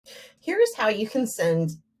Here's how you can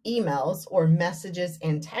send emails or messages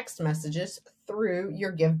and text messages through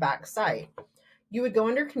your Giveback site. You would go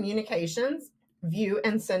under Communications, View,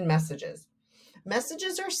 and Send Messages.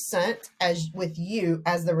 Messages are sent with you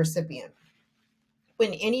as the recipient.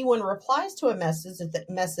 When anyone replies to a message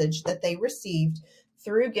that they received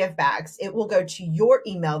through Givebacks, it will go to your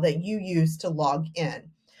email that you use to log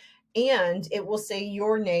in, and it will say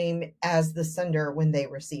your name as the sender when they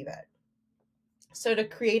receive it. So to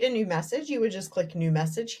create a new message, you would just click New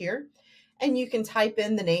Message here, and you can type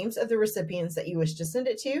in the names of the recipients that you wish to send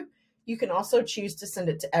it to. You can also choose to send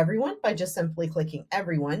it to everyone by just simply clicking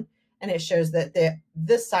Everyone, and it shows that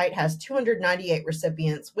this site has 298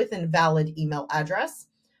 recipients with a valid email address.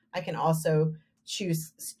 I can also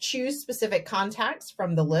choose specific contacts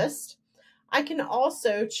from the list. I can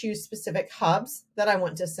also choose specific hubs that I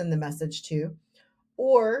want to send the message to,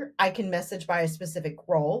 or I can message by a specific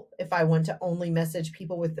role if I want to only message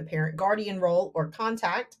people with the parent guardian role or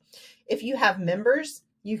contact. If you have members,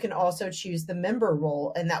 you can also choose the member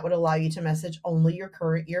role, and that would allow you to message only your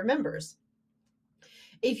current year members.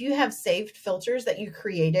 If you have saved filters that you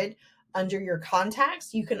created under your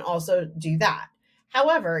contacts, you can also do that.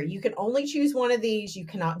 However, you can only choose one of these. You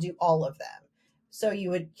cannot do all of them. So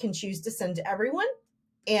you can choose to send to everyone,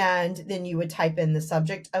 and then you would type in the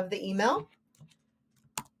subject of the email.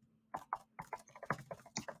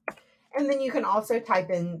 And then you can also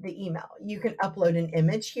type in the email. You can upload an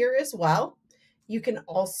image here as well. You can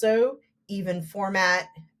also even format,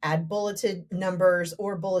 add bulleted numbers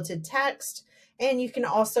or bulleted text, and you can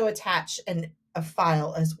also attach a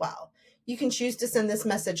file as well. You can choose to send this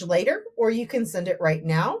message later, or you can send it right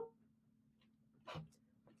now.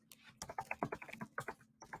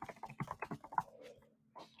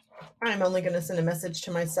 I'm only going to send a message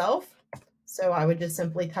to myself, so I would just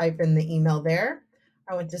simply type in the email there.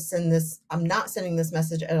 I want to send this. I'm not sending this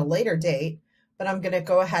message at a later date, but I'm going to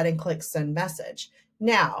go ahead and click Send Message.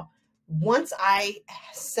 Now, once I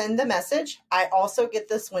send the message, I also get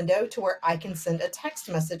this window to where I can send a text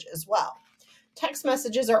message as well. Text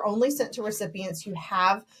messages are only sent to recipients who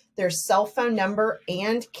have their cell phone number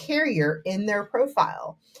and carrier in their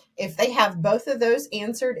profile. If they have both of those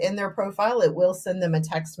answered in their profile, it will send them a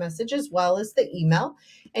text message as well as the email.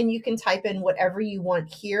 And you can type in whatever you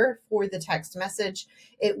want here for the text message.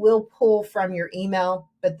 It will pull from your email,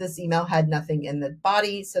 but this email had nothing in the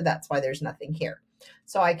body, so that's why there's nothing here.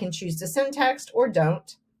 So I can choose to send text or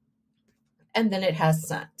don't, and then it has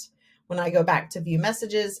sent. When I go back to view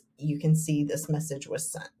messages, you can see this message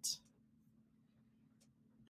was sent.